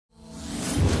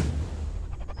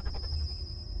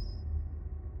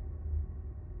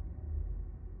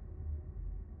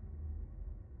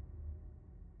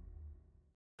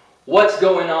What's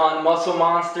going on, Muscle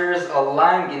Monsters?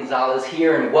 Alain Gonzalez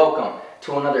here, and welcome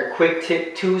to another Quick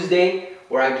Tip Tuesday,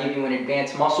 where I give you an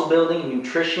advanced muscle building,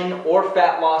 nutrition, or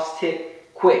fat loss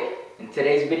tip quick. In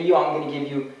today's video, I'm going to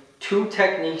give you 2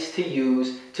 techniques to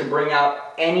use to bring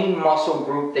out any muscle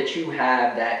group that you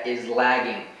have that is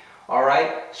lagging.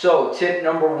 Alright, so tip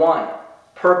number 1,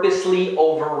 purposely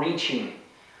overreaching.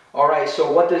 Alright, so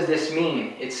what does this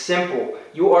mean? It's simple.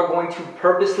 You are going to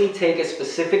purposely take a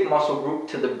specific muscle group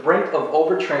to the brink of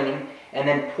overtraining and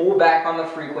then pull back on the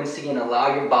frequency and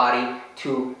allow your body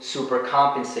to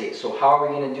supercompensate. So how are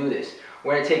we going to do this?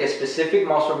 We're going to take a specific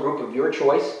muscle group of your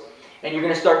choice and you're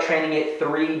going to start training it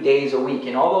 3 days a week.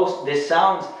 And although this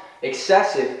sounds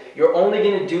excessive, you're only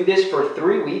going to do this for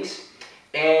 3 weeks.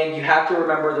 And you have to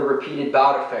remember the repeated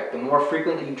bout effect. The more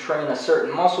frequently you train a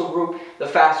certain muscle group, the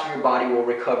faster your body will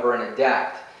recover and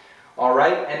adapt.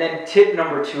 Alright, and then tip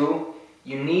number 2,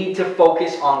 you need to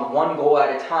focus on one goal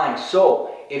at a time.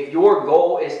 So, if your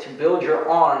goal is to build your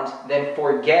arms, then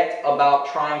forget about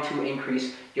trying to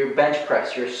increase your bench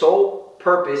press. Your sole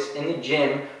purpose in the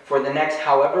gym for the next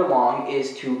however long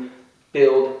is to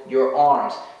build your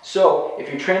arms. So if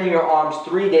you're training your arms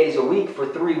 3 days a week for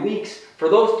 3 weeks, for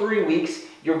those 3 weeks,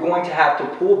 you're going to have to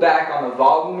pull back on the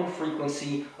volume and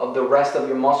frequency of the rest of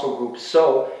your muscle groups.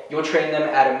 So you'll train them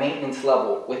at a maintenance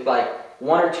level with like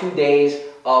 1 or 2 days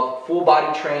of full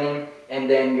body training and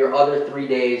then your other 3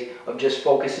 days of just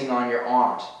focusing on your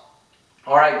arms.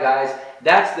 Alright guys,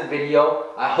 that's the video.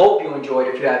 I hope you enjoyed.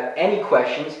 If you have any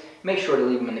questions, make sure to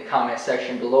leave them in the comment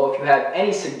section below. If you have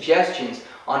any suggestions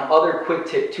on other Quick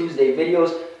Tip Tuesday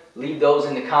videos, leave those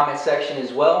in the comment section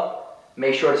as well.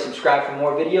 Make sure to subscribe for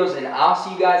more videos, and I'll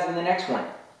see you guys in the next one.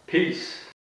 Peace.